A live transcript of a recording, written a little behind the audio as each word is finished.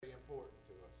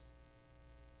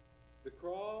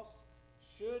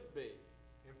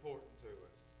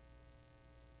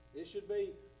It should be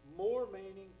more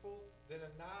meaningful than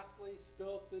a nicely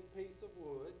sculpted piece of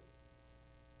wood.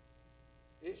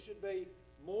 It should be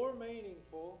more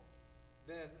meaningful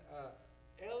than an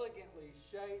elegantly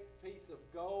shaped piece of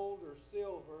gold or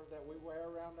silver that we wear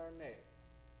around our neck.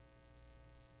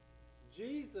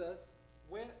 Jesus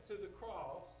went to the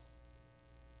cross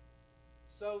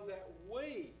so that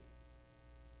we,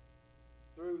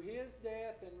 through his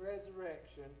death and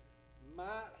resurrection,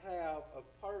 might have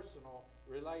a personal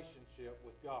relationship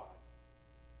with God.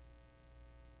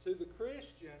 To the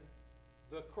Christian,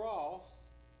 the cross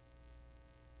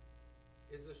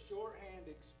is a shorthand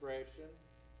expression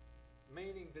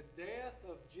meaning the death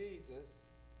of Jesus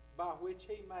by which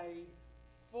he made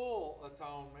full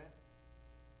atonement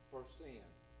for sin.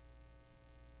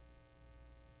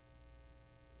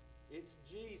 It's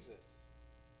Jesus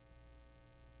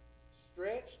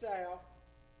stretched out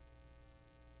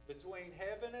between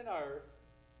heaven and earth,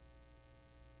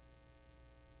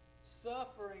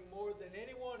 suffering more than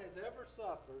anyone has ever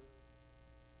suffered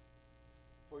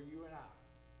for you and I.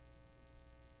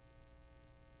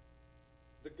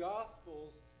 The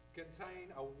Gospels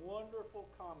contain a wonderful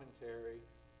commentary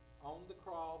on the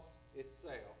cross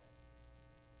itself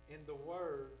in the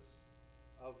words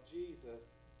of Jesus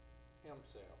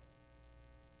himself.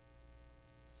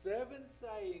 7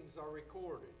 sayings are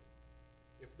recorded.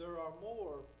 If there are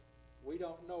more, we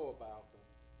don't know about them.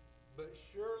 But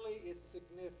surely it's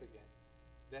significant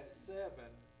that 7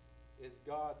 is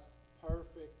God's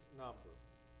perfect number.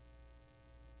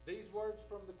 These words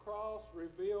from the cross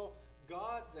reveal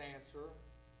God's answer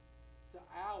to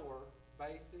our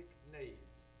basic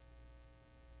needs.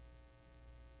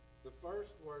 The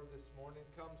first word this morning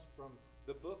comes from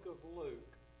the book of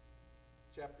Luke,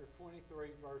 chapter 23,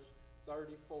 verse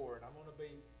 34. And I'm going to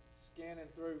be scanning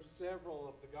through several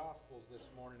of the Gospels this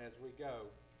morning as we go.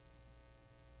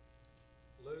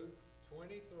 Luke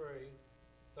 23,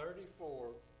 34.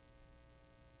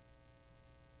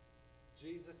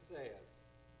 Jesus says,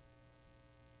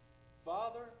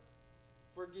 "Father,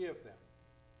 forgive them,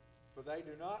 for they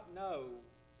do not know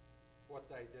what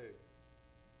they do."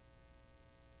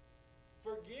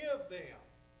 Forgive them,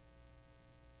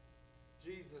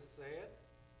 Jesus said.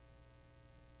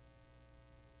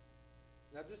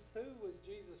 Now, just who was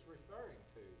Jesus referring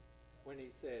to when he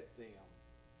said them?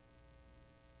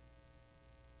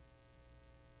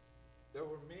 There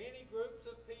were many groups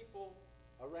of people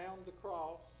around the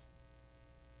cross.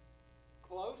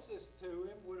 Closest to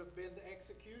him would have been the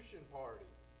execution party.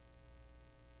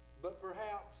 But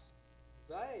perhaps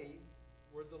they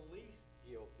were the least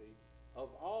guilty of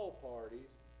all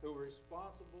parties who were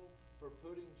responsible for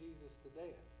putting Jesus to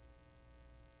death.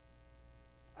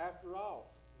 After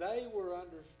all, they were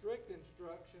under strict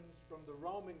instructions from the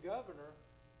Roman governor,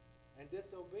 and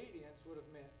disobedience would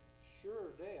have meant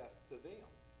sure death to them.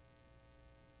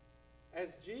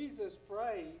 As Jesus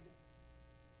prayed,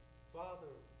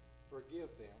 "Father,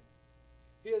 forgive them,"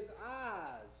 his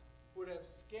eyes would have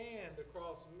scanned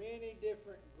across many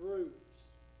different groups.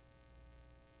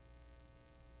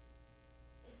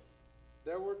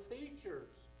 There were teachers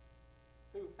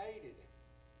who hated him.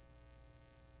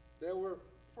 There were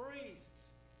priests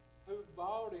who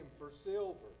bought him for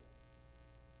silver.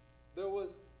 There was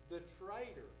the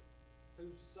traitor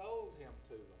who sold him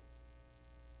to them.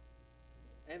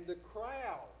 And the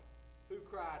crowd who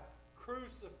cried,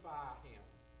 "Crucify him."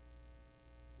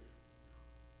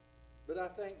 But I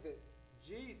think that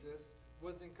Jesus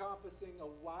was encompassing a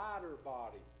wider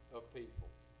body of people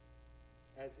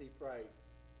as he prayed,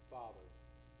 "Father,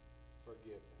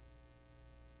 forgive them."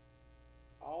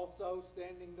 Also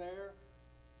standing there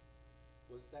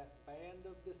was that band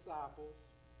of disciples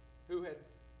who had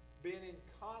been in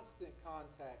constant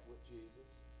contact with Jesus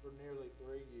for nearly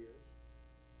 3 years.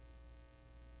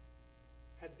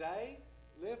 Had they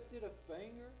lifted a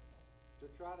finger to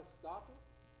try to stop him?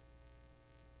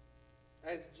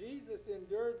 As Jesus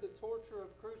endured the torture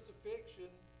of crucifixion,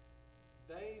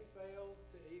 they failed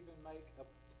to even make a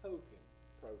token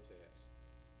protest.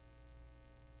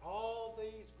 All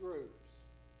these groups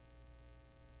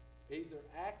either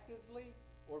actively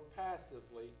or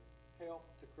passively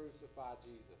helped to crucify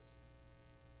Jesus.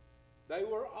 They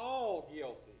were all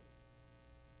guilty,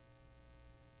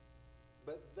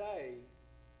 but they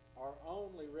are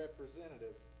only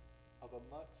representatives of a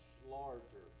much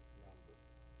larger number.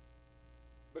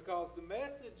 Because the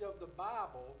message of the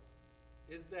Bible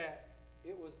is that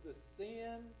it was the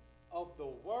sin of the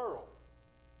world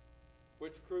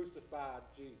which crucified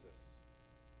Jesus.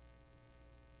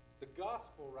 The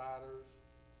gospel writers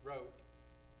wrote,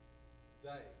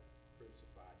 they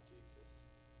crucified Jesus.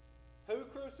 Who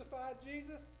crucified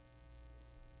Jesus?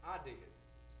 I did.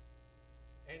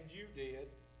 and you did,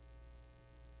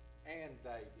 and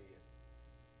they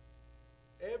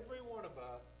did. Every one of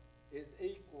us is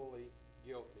equally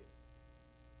guilty.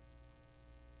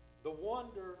 The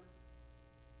wonder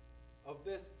of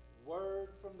this word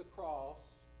from the cross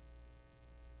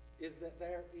is that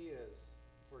there is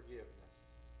forgiveness.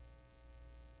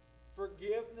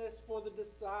 Forgiveness for the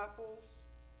disciples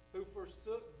who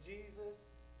forsook Jesus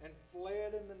and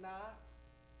fled in the night.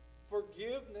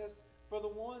 Forgiveness for the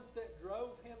ones that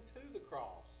drove him to the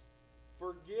cross.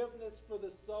 Forgiveness for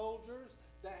the soldiers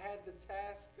that had the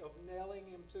task of nailing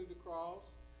him to the cross.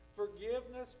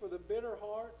 Forgiveness for the bitter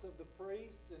hearts of the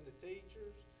priests and the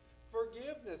teachers.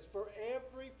 Forgiveness for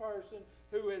every person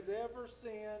who has ever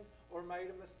sinned or made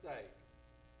a mistake.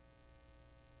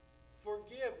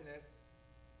 Forgiveness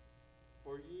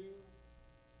for you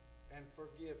and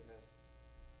forgiveness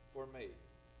for me.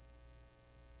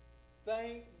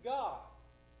 Thank God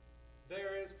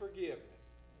there is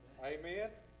forgiveness. Amen?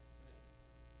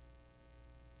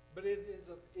 But it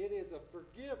is a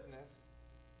forgiveness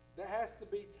that has to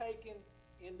be taken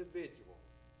individual.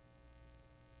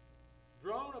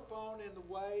 Drawn upon in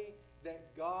the way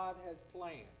that God has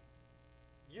planned.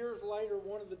 Years later,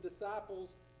 one of the disciples,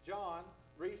 John,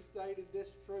 restated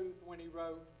this truth when he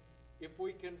wrote, "If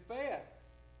we confess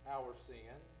our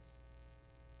sins,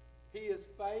 he is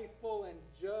faithful and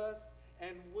just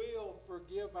and will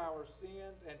forgive our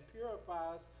sins and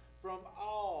purify us from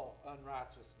all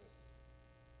unrighteousness."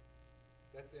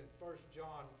 That's in 1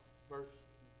 John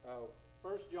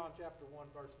chapter 1,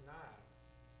 verse 9.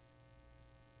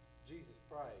 Jesus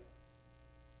prayed,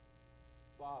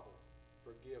 "Father,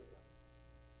 forgive them."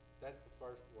 That's the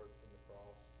first word from the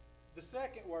cross. The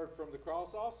second word from the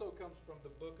cross also comes from the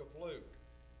book of Luke,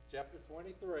 chapter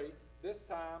 23, this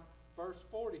time verse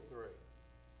 43.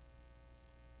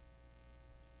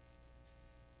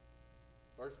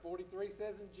 Verse 43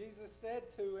 says, "And Jesus said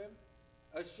to him,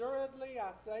 Assuredly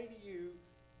I say to you,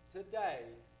 today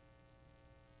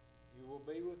you will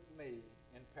be with me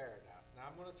in paradise." Now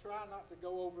I'm going to try not to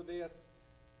go over this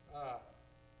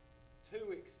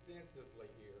too extensively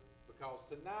here, because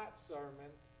tonight's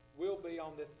sermon will be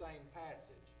on this same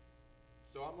passage.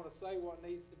 So I'm going to say what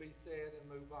needs to be said and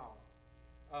move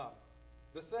on.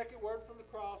 The second word from the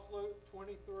cross, Luke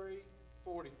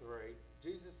 23:43,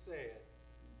 Jesus said,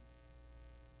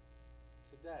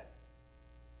 "Today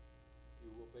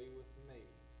you will be with me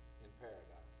in paradise."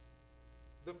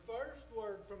 The first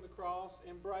word from the cross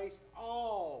embraced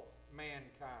all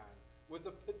mankind with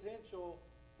the potential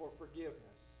for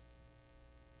forgiveness.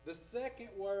 The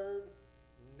second word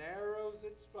narrows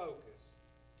its focus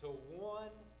to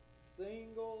one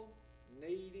single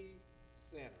needy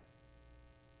sinner.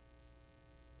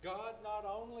 God not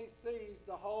only sees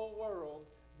the whole world,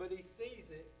 but he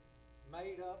sees it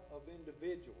made up of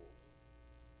individuals.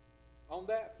 On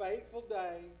that fateful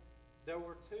day, there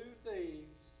were two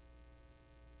thieves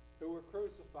who were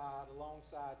crucified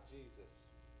alongside Jesus.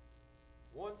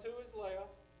 One to his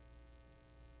left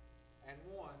and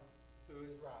one to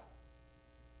his right.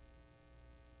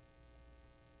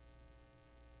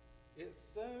 It's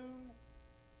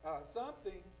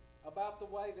something about the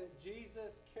way that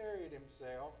Jesus carried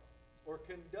himself or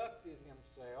conducted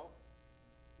himself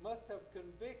must have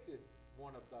convicted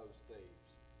one of those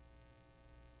thieves.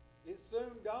 It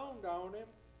soon dawned on him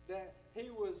that he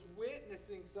was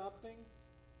witnessing something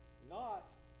not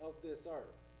of this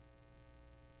earth.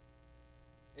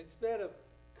 Instead of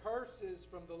curses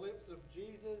from the lips of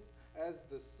Jesus as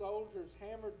the soldiers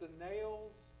hammered the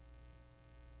nails,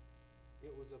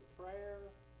 it was a prayer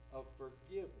of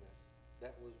forgiveness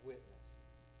that was witnessed.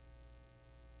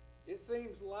 It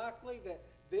seems likely that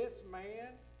this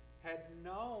man had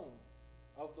known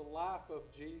of the life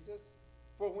of Jesus,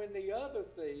 for when the other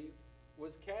thief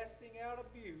was casting out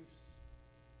abuse,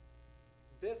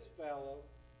 this fellow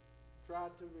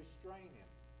tried to restrain him.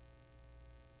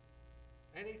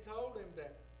 And he told him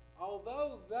that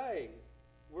although they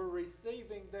were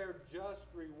receiving their just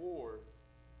reward,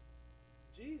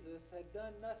 Jesus had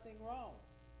done nothing wrong.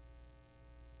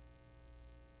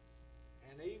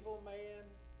 An evil man,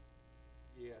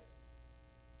 yes.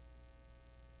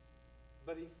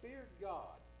 But he feared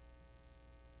God.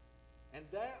 And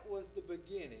that was the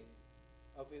beginning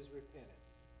of his repentance.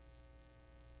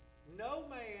 No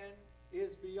man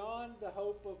is beyond the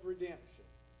hope of redemption.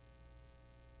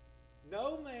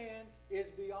 No man is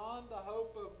beyond the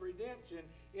hope of redemption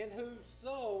in whose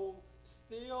soul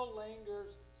still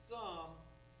lingers some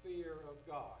fear of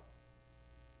God.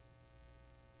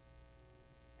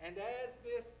 And as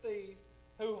this thief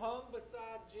who hung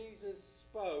beside Jesus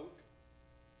spoke,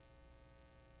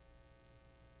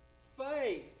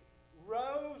 faith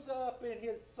rose up in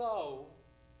his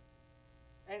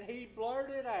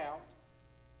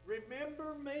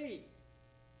Remember me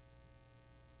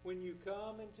when you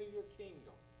come into your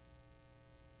kingdom.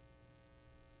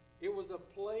 It was a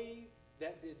plea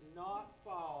that did not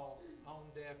fall on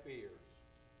deaf ears.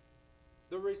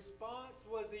 The response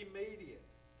was immediate.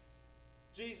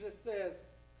 Jesus says,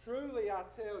 truly I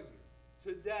tell you,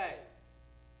 today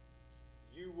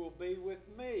you will be with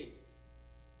me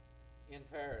in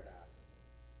paradise.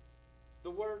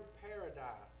 The word paradise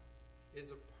is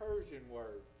a Persian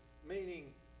word meaning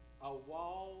a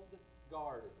walled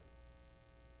garden.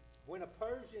 When a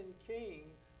Persian king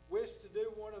wished to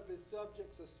do one of his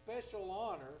subjects a special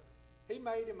honor, he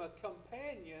made him a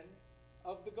companion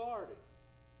of the garden.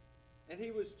 And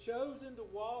he was chosen to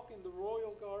walk in the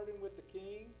royal garden with the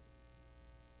king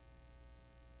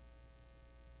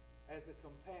as a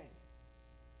companion.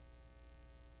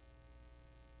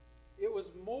 It was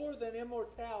more than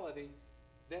immortality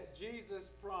that Jesus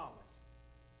promised.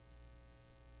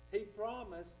 He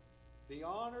promised the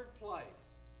honored place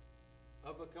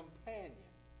of a companion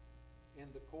in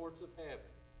the courts of heaven.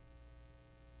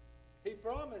 He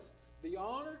promised the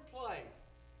honored place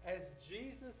as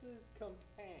Jesus'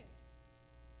 companion.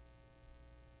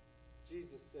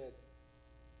 Jesus said,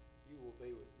 you will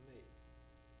be with me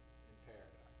in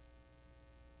paradise.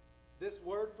 This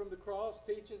word from the cross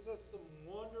teaches us some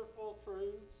wonderful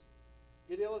truths.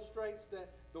 It illustrates that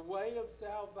the way of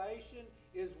salvation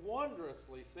is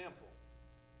wondrously simple.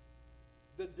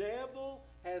 The devil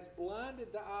has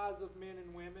blinded the eyes of men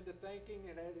and women to thinking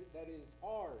that it is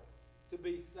hard to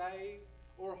be saved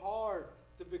or hard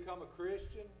to become a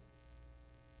Christian.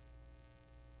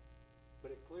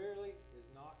 But it clearly is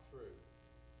not true.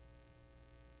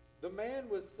 The man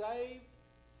was saved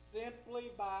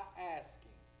simply by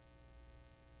asking.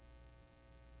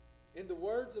 In the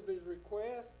words of his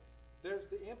request, there's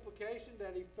the implication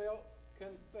that he felt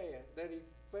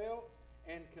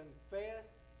and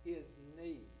confessed his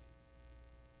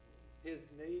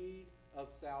need of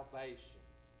salvation.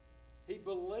 He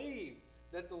believed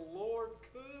that the Lord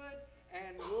could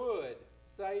and would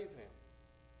save him.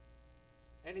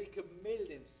 And he committed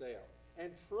himself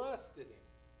and trusted him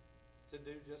to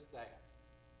do just that.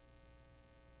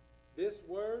 This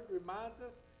word reminds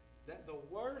us that the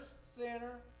worst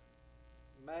sinner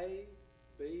may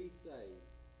be saved.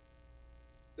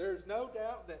 There's no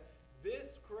doubt that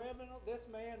this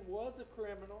man was a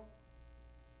criminal,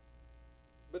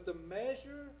 but the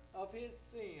measure of his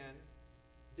sin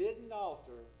didn't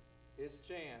alter his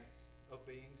chance of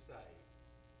being saved.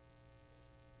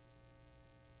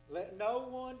 Let no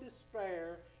one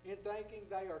despair in thinking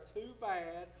they are too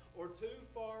bad or too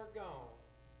far gone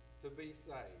to be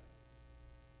saved.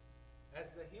 As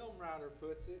the hymn writer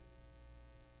puts it,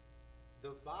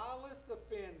 the vilest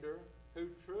offender who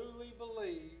truly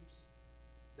believes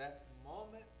that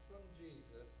moment from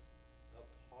Jesus a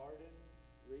pardon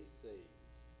received.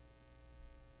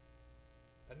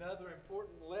 Another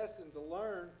important lesson to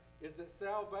learn is that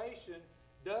salvation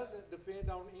doesn't depend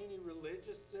on any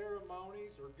religious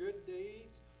ceremonies or good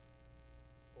deeds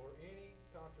or any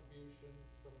contribution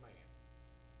from man.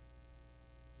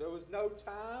 There was no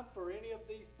time for any of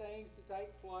these things to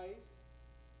take place.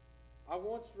 I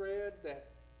once read that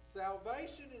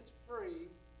salvation is free,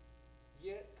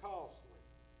 yet costly.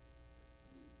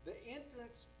 The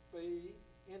entrance fee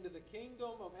into the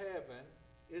kingdom of heaven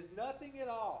is nothing at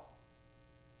all.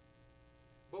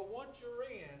 But once you're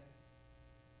in,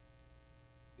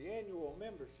 the annual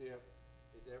membership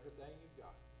is everything you've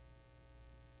got.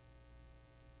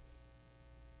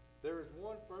 There is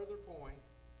one further point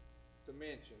to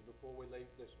mention before we leave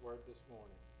this word this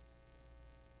morning.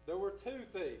 There were two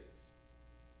thieves.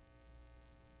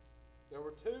 There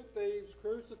were two thieves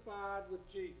crucified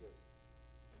with Jesus.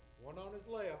 One on his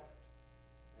left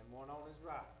and one on his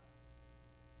right.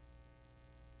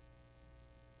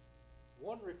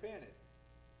 One repented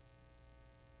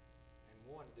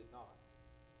and one did not.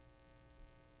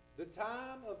 The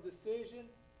time of decision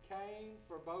came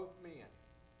for both men.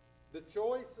 The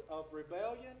choice of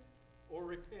rebellion or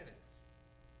repentance.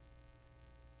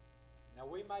 Now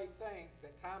we may think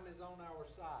that time is on our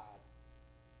side,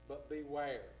 but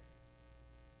beware.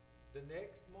 The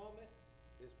next moment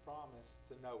is promised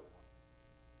to no one.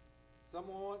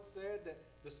 Someone once said that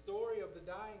the story of the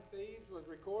dying thieves was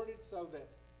recorded so that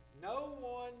no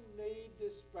one need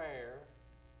despair,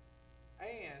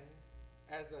 and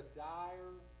as a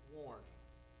dire warning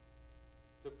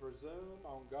to presume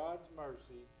on God's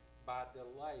mercy by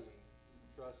delaying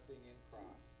trusting in Christ.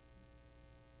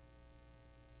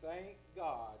 Thank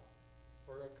God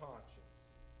for a conscience.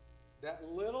 That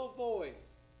little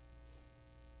voice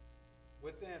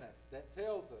within us that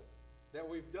tells us that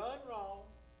we've done wrong,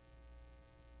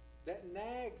 that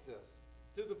nags us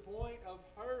to the point of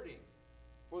hurting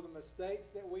for the mistakes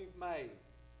that we've made,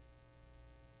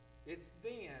 it's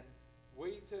then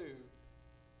we too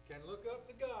can look up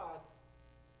to God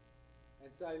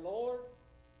and say, Lord,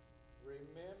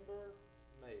 remember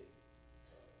me.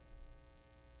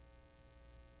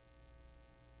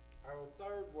 Our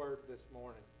third word this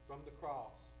morning from the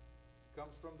cross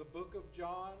comes from the book of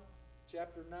John,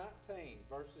 chapter 19,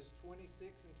 verses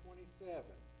 26 and 27.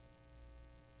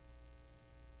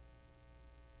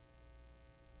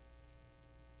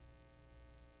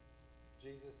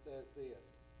 Jesus says this.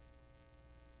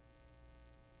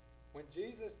 When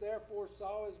Jesus therefore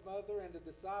saw his mother and the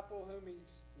disciple whom he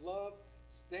loved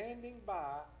standing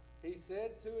by, he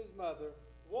said to his mother,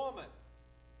 Woman,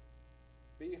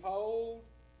 behold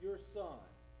your son.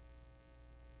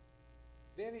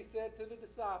 Then he said to the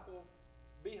disciple,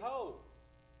 Behold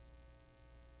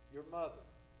your mother.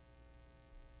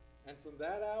 And from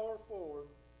that hour forward,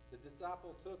 the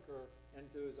disciple took her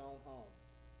into his own home.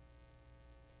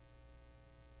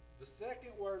 The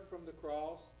second word from the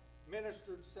cross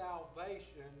ministered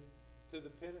salvation to the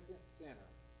penitent sinner.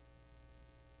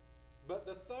 But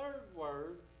the third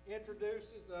word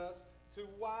introduces us to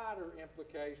wider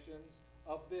implications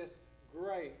of this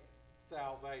great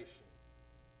salvation.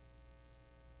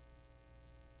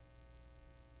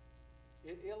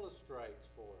 It illustrates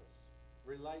for us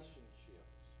relationships.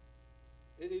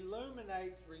 It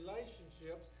illuminates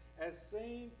relationships as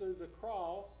seen through the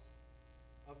cross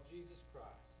of Jesus Christ.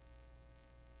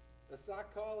 A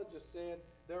psychologist said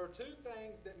there are two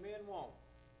things that men want: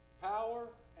 power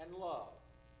and love.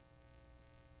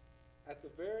 At the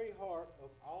very heart of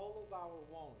all of our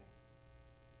wanting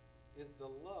is the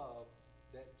love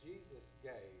that Jesus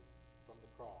gave from the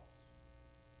cross.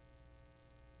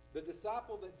 The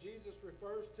disciple that Jesus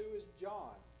refers to is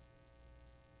John,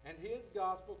 and his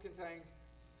gospel contains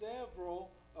several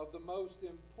of the most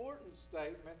important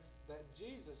statements that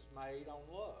Jesus made on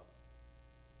love.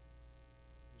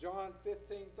 John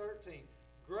 15:13,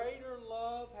 greater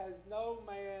love has no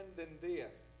man than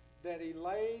this, that he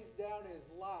lays down his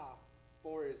life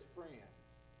for his friends.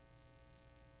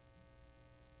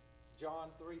 John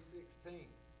 3:16,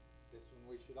 this one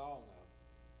we should all know.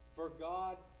 For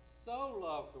God so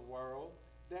loved the world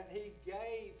that he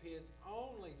gave his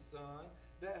only Son,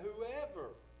 that whoever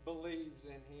believes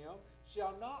in him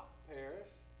shall not perish,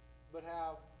 but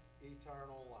have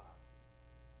eternal life.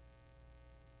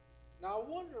 Now I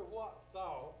wonder what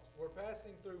thoughts were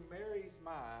passing through Mary's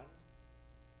mind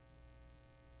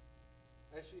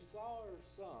as she saw her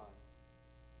son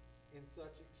in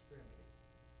such extremity.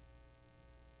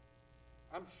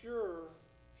 I'm sure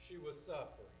she was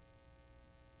suffering.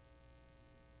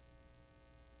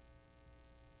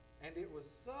 And it was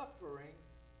suffering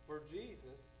for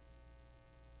Jesus,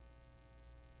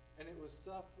 and it was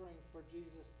suffering for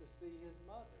Jesus to see his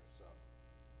mother suffer.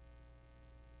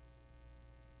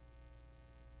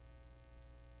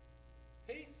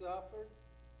 He suffered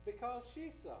because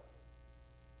she suffered.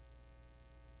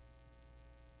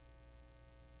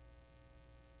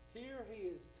 Here he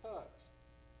is touched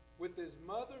with his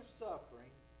mother's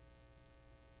suffering,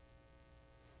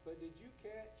 but did you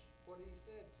catch what he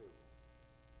said to her?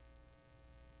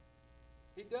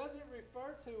 He doesn't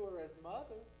refer to her as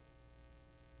mother,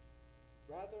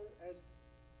 rather as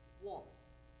woman.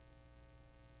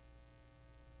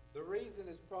 The reason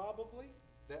is probably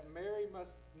that Mary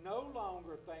must no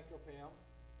longer think of him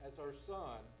as her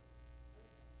son.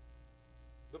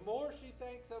 The more she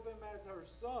thinks of him as her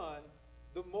son,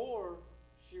 the more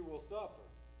she will suffer.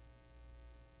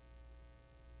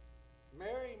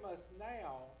 Mary must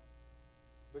now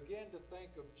begin to think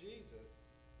of Jesus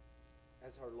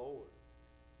as her Lord,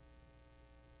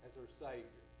 as her Savior.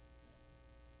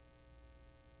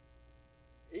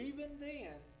 Even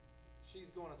then, she's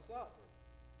going to suffer.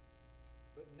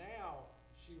 But now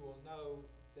she will know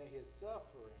that his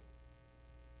suffering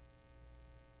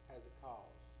has a cause.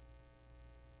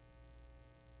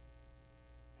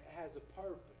 It has a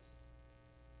purpose.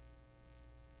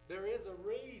 There is a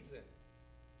reason.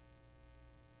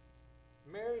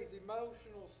 Mary's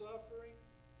emotional suffering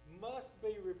must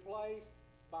be replaced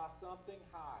by something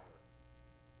higher.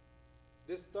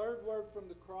 This third word from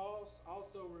the cross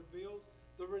also reveals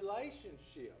the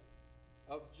relationship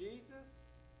of Jesus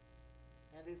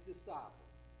and his disciple.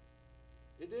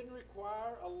 It didn't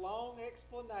require a long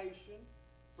explanation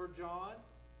for John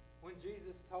when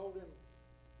Jesus told him,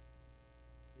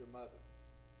 your mother.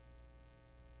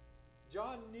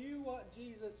 John knew what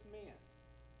Jesus meant.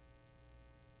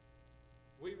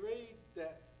 We read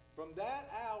that from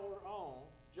that hour on,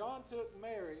 John took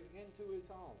Mary into his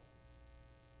home.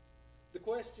 The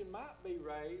question might be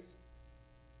raised,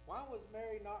 Why was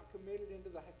Mary not committed into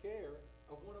the care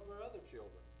of one of her other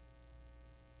children?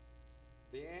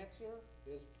 The answer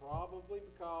is probably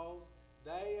because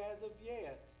they, as of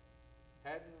yet,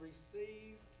 hadn't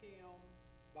received him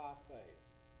by faith.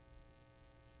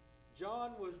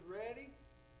 John was ready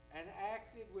and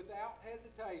acted without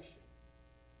hesitation.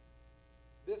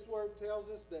 This word tells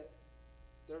us that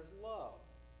there's love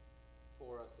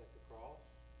for us at the cross.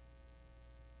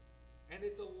 And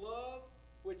it's a love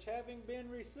which, having been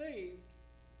received,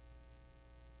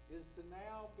 is to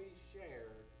now be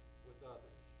shared with others.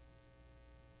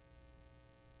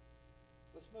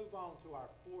 Let's move on to our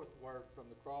fourth word from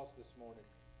the cross this morning.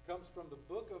 It comes from the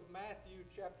book of Matthew,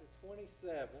 chapter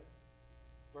 27,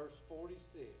 verse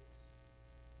 46.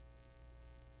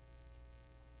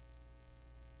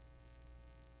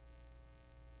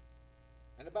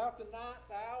 And about the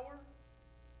ninth hour,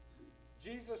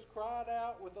 Jesus cried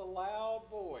out with a loud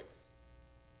voice,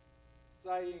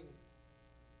 saying,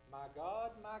 my God,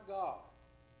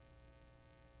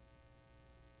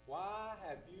 why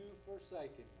have you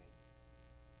forsaken me?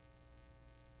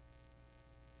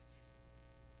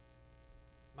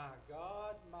 My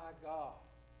God,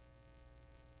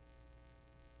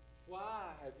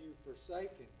 why have you forsaken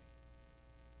me?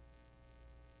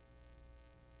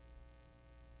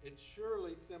 It's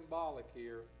surely symbolic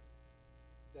here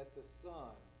that the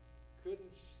sun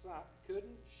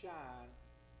couldn't shine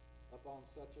upon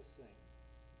such a scene.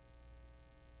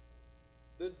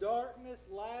 The darkness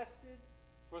lasted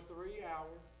for 3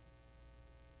 hours.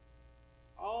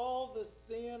 All the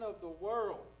sin of the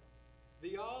world,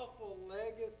 the awful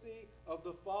legacy of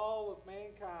the fall of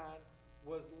mankind,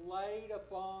 was laid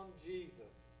upon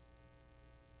Jesus.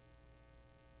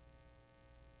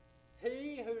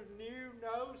 He who knew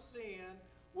no sin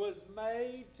was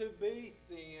made to be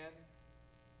sin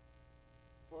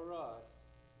for us,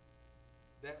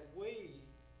 that we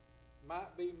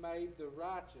might be made the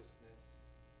righteousness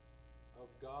of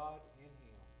God in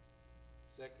him.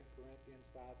 2 Corinthians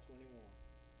 5:21.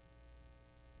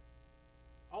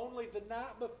 Only the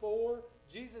night before,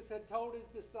 Jesus had told his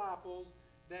disciples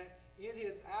that in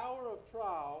his hour of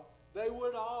trial, they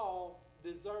would all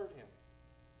desert him.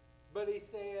 But he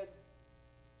said,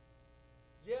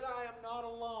 yet I am not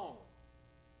alone.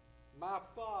 My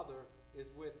Father is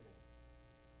with me.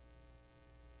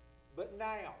 But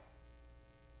now,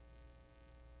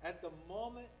 at the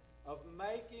moment of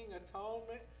making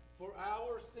atonement for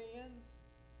our sins,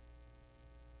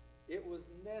 it was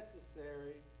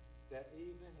necessary that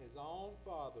even his own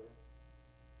Father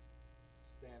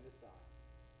stand aside.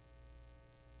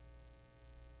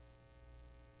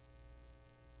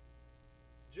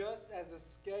 Just as a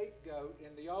scapegoat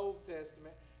in the Old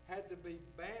Testament had to be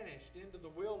banished into the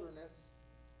wilderness,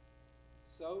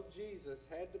 so Jesus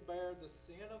had to bear the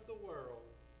sin of the world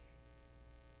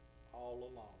all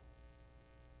alone.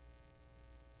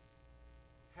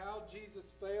 How Jesus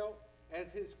felt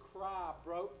as his cry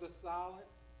broke the silence,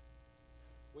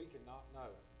 we cannot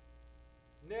know.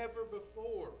 Never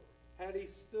before had he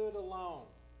stood alone,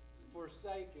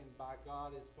 forsaken by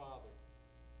God his Father.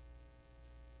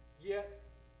 Yet,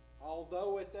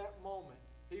 although at that moment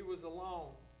he was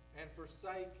alone and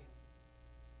forsaken,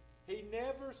 he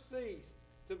never ceased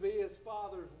to be his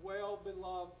Father's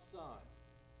well-beloved Son.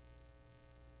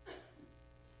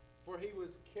 For he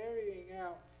was carrying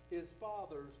out his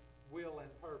Father's will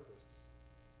and purpose.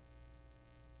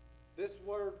 This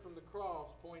word from the cross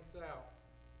points out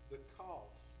the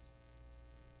cost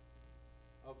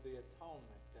of the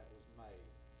atonement that was made.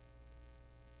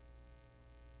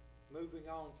 Moving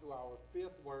on to our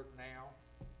fifth word now,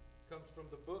 comes from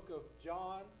the book of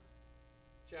John,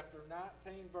 chapter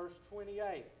 19, verse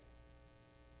 28.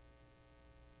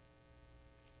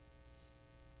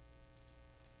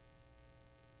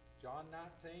 John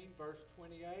 19, verse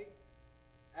 28.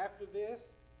 After this,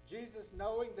 Jesus,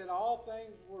 knowing that all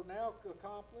things were now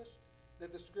accomplished,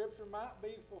 that the scripture might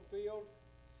be fulfilled,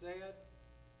 said,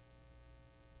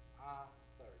 I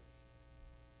thirst.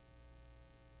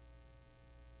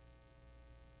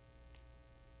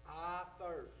 I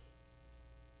thirst.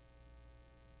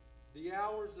 The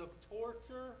hours of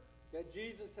torture that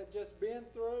Jesus had just been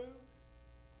through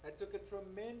had took a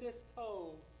tremendous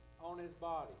toll on his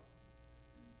body.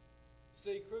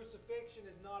 See, crucifixion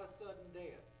is not a sudden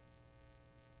death.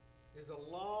 It's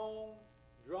a long,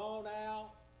 drawn-out,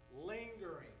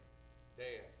 lingering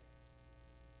death.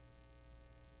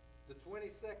 The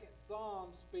 22nd Psalm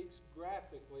speaks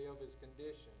graphically of his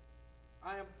condition.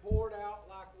 I am poured out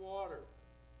like water,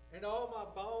 and all my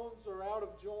bones are out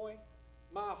of joint.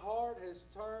 My heart has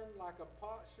turned like a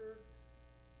potsherd,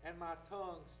 and my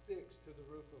tongue sticks to the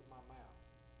roof of my mouth.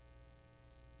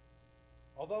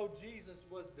 Although Jesus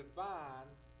was divine,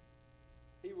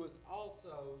 he was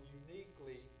also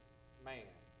uniquely man.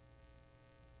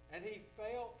 And he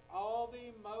felt all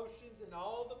the emotions and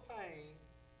all the pain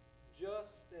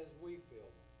just as we feel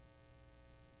them.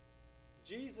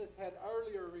 Jesus had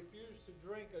earlier refused to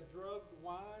drink a drugged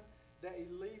wine that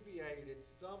alleviated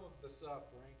some of the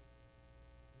suffering.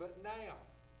 But now,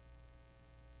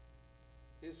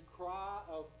 his cry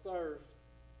of thirst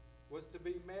was to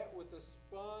be met with a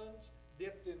sponge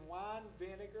dipped in wine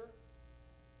vinegar.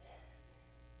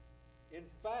 In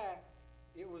fact,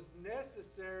 it was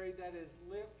necessary that his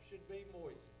lips should be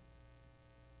moistened,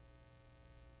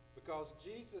 because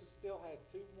Jesus still had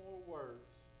two more words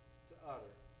to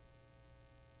utter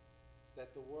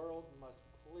that the world must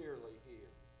clearly hear.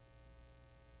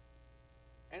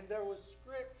 And there was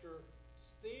scripture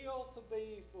still to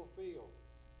be fulfilled.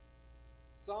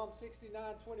 Psalm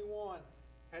 69:21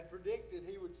 had predicted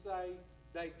he would say,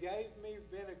 "They gave me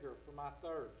vinegar for my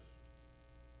thirst."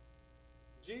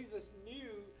 Jesus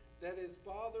knew that his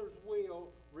Father's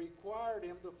will required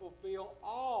him to fulfill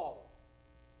all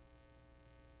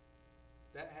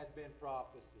that had been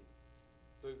prophesied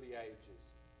through the ages.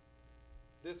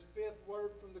 This fifth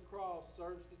word from the cross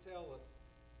serves to tell us,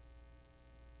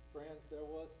 friends, there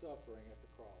was suffering at the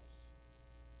cross.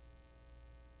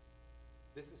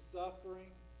 This is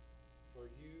suffering for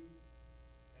you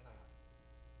and I.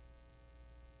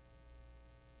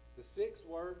 The sixth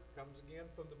word comes again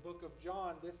from the book of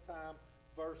John, this time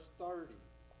verse 30.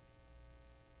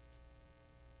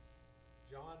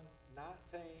 John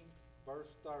 19,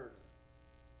 verse 30.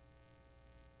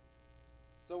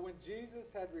 So when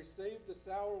Jesus had received the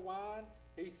sour wine,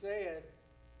 he said,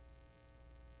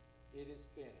 "It is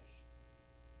finished."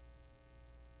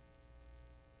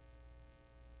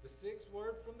 The sixth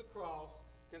word from the cross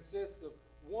consists of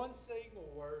one single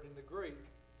word in the Greek,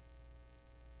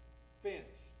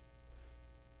 finished,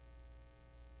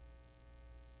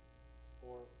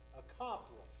 or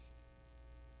accomplished.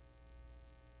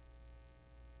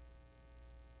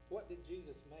 What did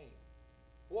Jesus mean?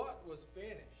 What was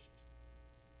finished?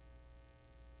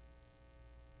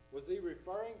 Was he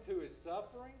referring to his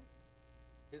suffering?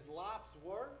 His life's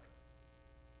work?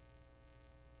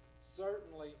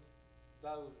 Certainly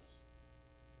those.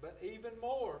 But even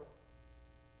more,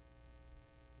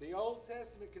 the Old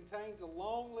Testament contains a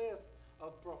long list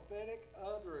of prophetic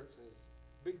utterances,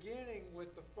 beginning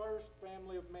with the first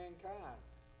family of mankind,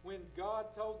 when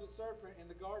God told the serpent in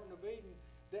the Garden of Eden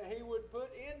that he would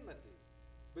put enmity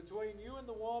between you and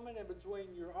the woman, and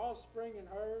between your offspring and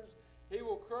hers. He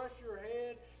will crush your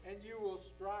head, and you will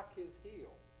strike his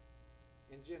heel,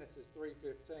 in Genesis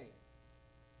 3:15.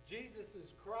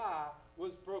 Jesus' cry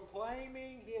was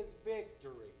proclaiming his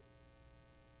victory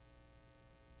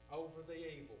over the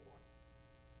evil one.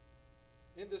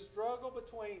 In the struggle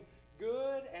between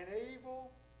good and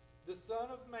evil, the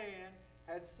Son of Man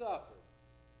had suffered.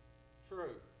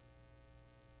 True.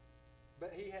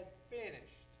 But he had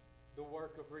finished the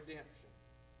work of redemption.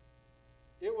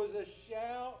 It was a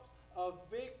shout of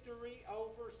victory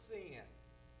over sin.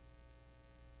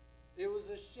 It was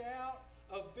a shout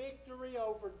of victory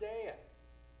over death.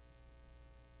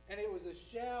 And it was a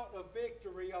shout of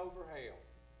victory over hell.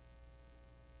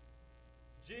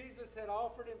 Jesus had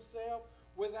offered himself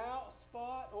without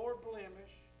spot or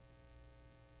blemish.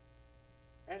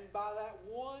 And by that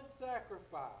one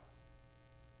sacrifice,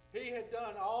 he had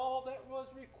done all that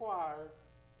was required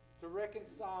to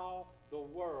reconcile the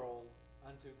world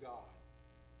unto God.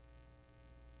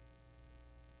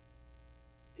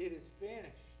 It is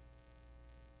finished.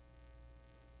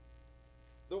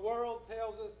 The world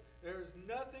tells us there is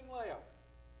nothing left.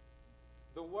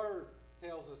 The Word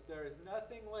tells us there is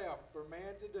nothing left for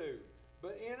man to do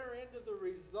but enter into the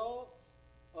results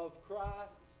of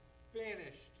Christ's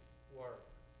finished work.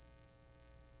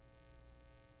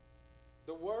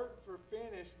 The word for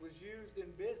finished was used in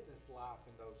business life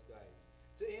in those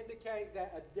days to indicate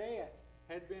that a debt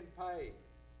had been paid.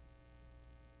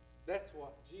 That's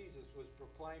what Jesus was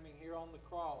proclaiming here on the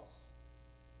cross.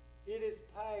 It is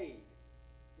paid.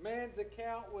 Man's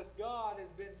account with God has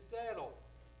been settled.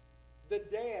 The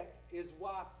debt is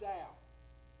wiped out.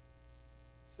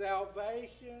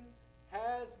 Salvation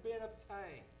has been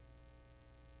obtained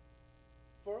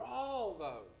for all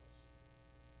those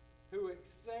who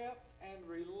accept and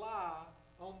rely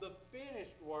on the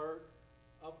finished work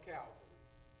of Calvary.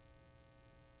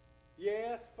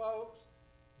 Yes, folks,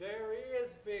 there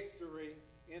is victory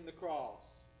in the cross.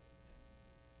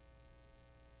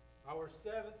 Our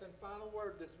seventh and final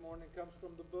word this morning comes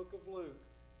from the book of Luke,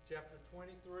 chapter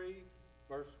 23,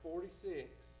 verse 46.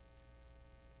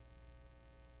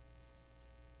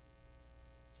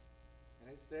 And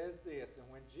it says this, and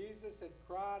when Jesus had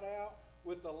cried out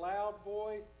with a loud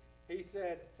voice, he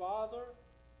said, Father,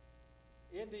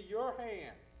 into your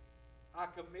hands I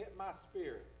commit my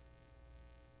spirit.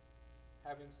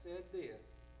 Having said this,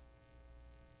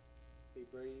 he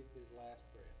breathed his last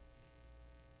breath.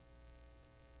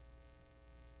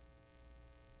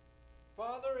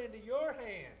 Father, into your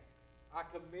hands I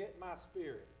commit my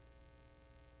spirit.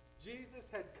 Jesus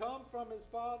had come from his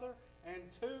Father, and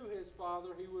to his Father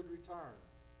he would return.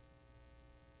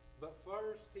 But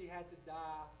first he had to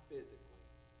die physically.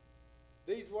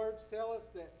 These words tell us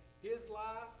that his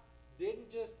life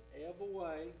didn't just ebb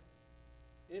away.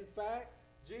 In fact,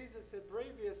 Jesus had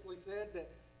previously said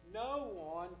that no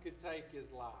one could take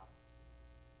his life.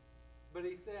 But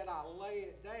he said, I lay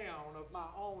it down of my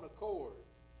own accord.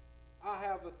 I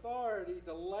have authority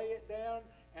to lay it down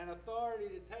and authority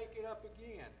to take it up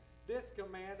again. This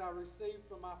command I received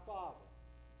from my Father.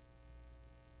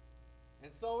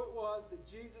 And so it was that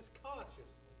Jesus consciously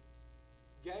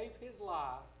gave his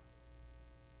life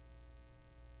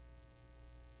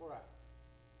for ours.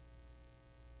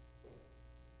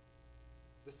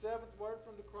 The seventh word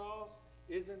from the cross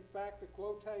is in fact a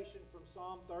quotation from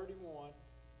Psalm 31.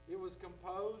 It was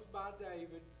composed by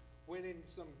David when in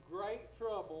some great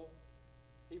trouble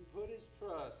he put his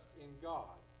trust in God.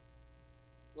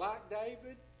 Like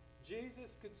David,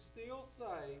 Jesus could still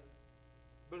say,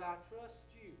 but I trust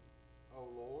you, O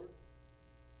Lord.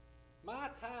 My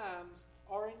times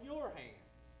are in your hands.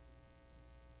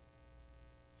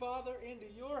 Father, into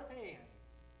your hands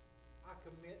I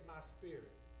commit my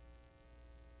spirit.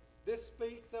 This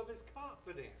speaks of his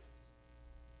confidence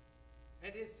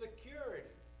and his security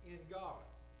in God.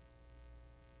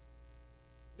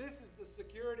 This is the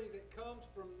security that comes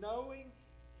from knowing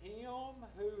him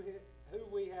who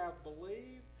we have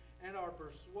believed and are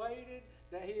persuaded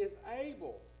that he is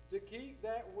able to keep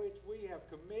that which we have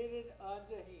committed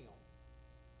unto him.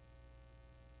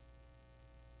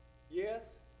 Yes,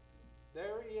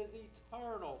 there is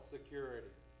eternal security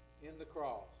in the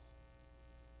cross.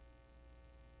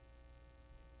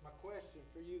 My question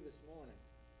for you this morning,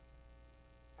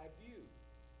 have you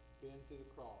been to the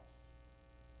cross?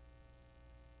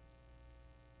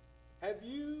 Have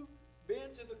you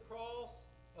been to the cross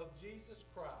of Jesus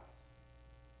Christ?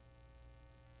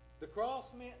 The cross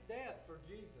meant death for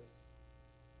Jesus.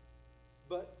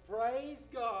 But praise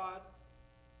God,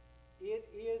 it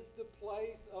is the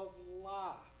place of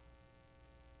life.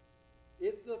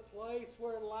 It's the place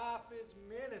where life is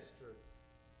ministered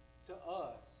to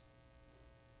us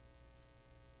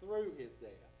through his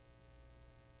death.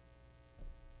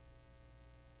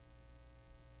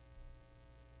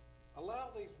 Allow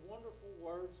these wonderful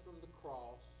words from the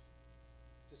cross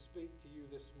to speak to you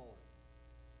this morning.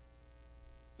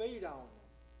 Feed on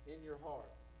them in your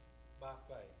heart by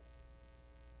faith.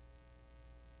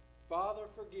 Father,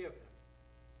 forgive them.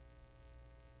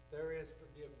 There is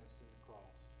forgiveness in the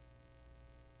cross.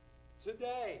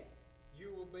 Today,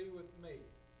 you will be with me.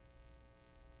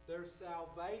 There's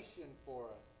salvation for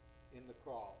us in the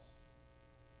cross.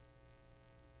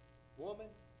 Woman,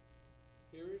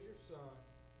 here is your son.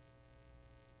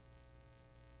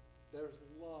 There's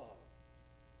love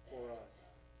for us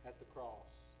at the cross.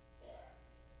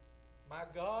 My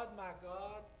God,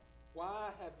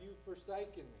 why have you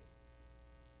forsaken me?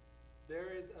 There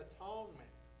is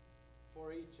atonement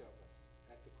for each of us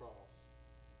at the cross.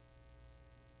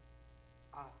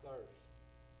 I thirst.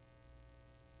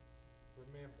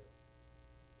 Remember,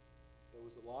 there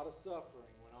was a lot of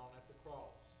suffering went on at the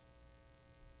cross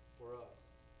for us.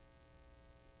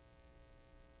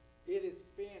 It is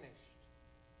finished.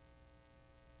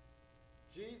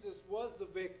 Jesus was the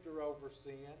victor over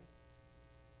sin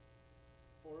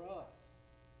for us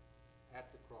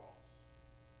at the cross.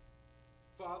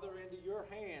 Father, into your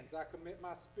hands I commit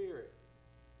my spirit.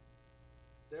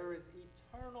 There is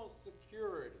eternal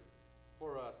security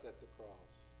for us at the cross.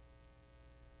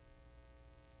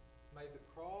 May the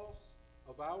cross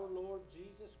of our Lord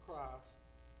Jesus Christ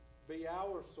be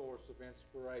our source of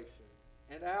inspiration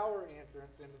and our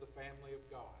entrance into the family of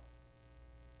God.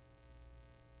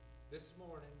 This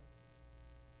morning,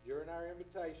 during our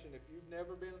invitation, if you've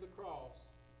never been to the cross,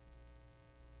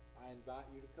 I invite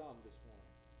you to come this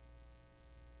morning.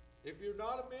 If you're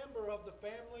not a member of the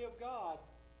family of God,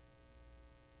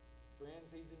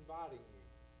 friends, he's inviting you.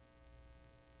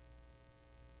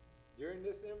 During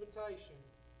this invitation,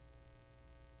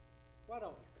 why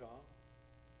don't you come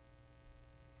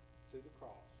to the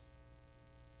cross?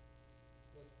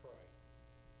 Let's pray.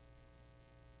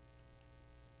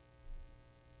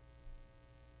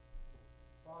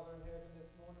 Father in heaven, this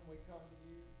morning we come to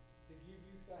you to give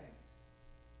you thanks.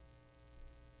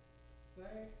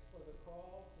 thanks for the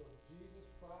cross of Jesus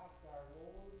Christ our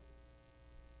Lord,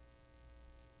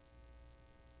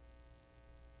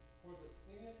 for the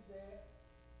sin debt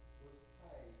was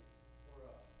paid for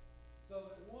us, so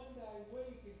that one day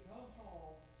we can come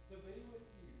home to be with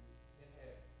you in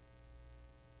heaven.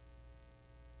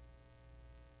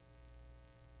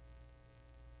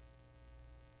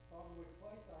 Father, we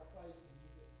place our faith in you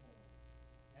this morning.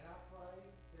 And I pray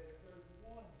that if there's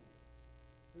one here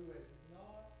who has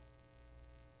not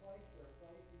placed their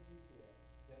faith in you yet,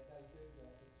 that they do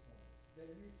that this morning. That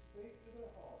you speak to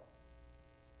their heart.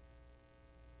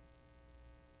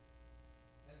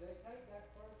 And they take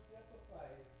that first step of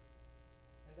faith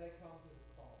and they come to the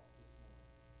cross this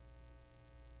morning.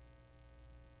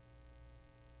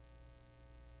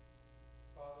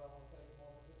 Father, I want to take a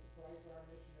moment just to pray for our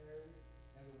missionaries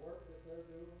and the work that they're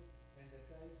doing, and that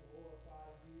they glorify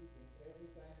you in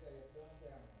everything they have done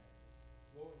down there.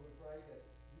 Lord, we pray that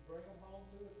you bring them home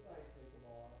to us safely.